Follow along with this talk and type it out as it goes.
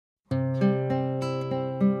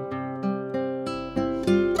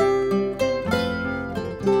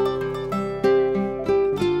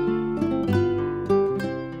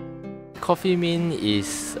Coffeemin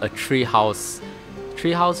is a treehouse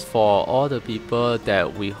for all the people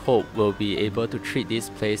that we hope will be able to treat this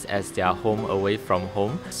place as their home away from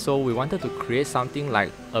home. So we wanted to create something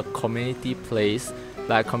like a community place,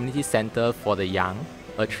 like a community center for the young,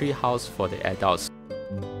 a treehouse for the adults.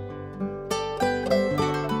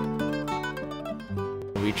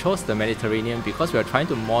 We chose the Mediterranean because we are trying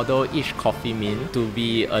to model each Coffeemin to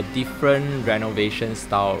be a different renovation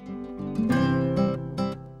style.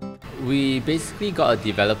 We basically got a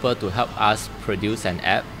developer to help us produce an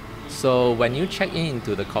app. So when you check in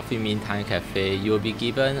into the Coffeemin Time Cafe, you will be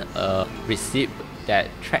given a receipt that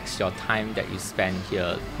tracks your time that you spend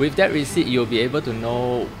here. With that receipt, you'll be able to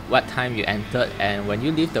know what time you entered, and when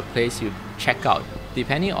you leave the place, you check out.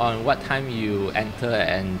 Depending on what time you enter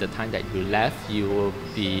and the time that you left, you will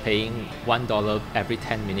be paying $1 every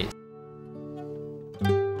 10 minutes.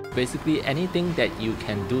 Basically, anything that you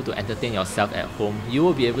can do to entertain yourself at home, you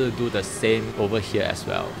will be able to do the same over here as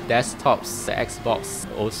well. Desktops, the Xbox,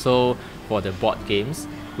 also for the board games.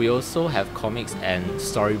 We also have comics and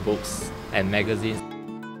storybooks and magazines.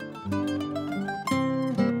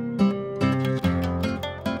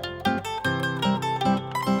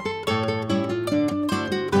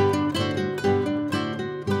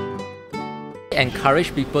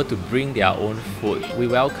 Encourage people to bring their own food. We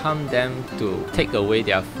welcome them to take away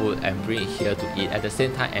their food and bring it here to eat, at the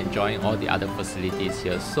same time enjoying all the other facilities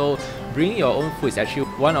here. So bring your own food is actually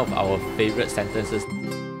one of our favorite sentences.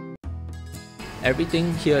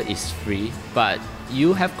 Everything here is free, but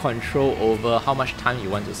you have control over how much time you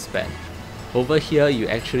want to spend. Over here, you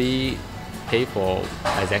actually pay for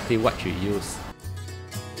exactly what you use.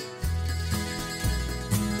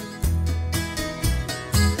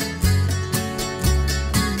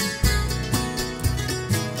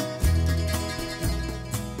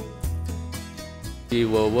 We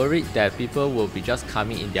were worried that people will be just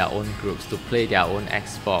coming in their own groups to play their own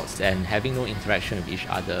Xbox and having no interaction with each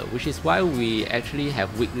other, which is why we actually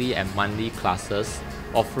have weekly and monthly classes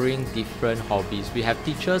offering different hobbies. We have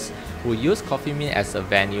teachers who use Coffeemin as a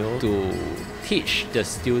venue to teach the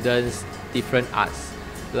students different arts.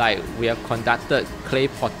 Like we have conducted clay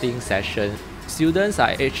potting sessions. Students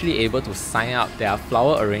are actually able to sign up their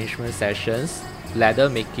flower arrangement sessions, ladder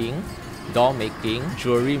making, doll making,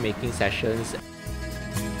 jewelry making sessions.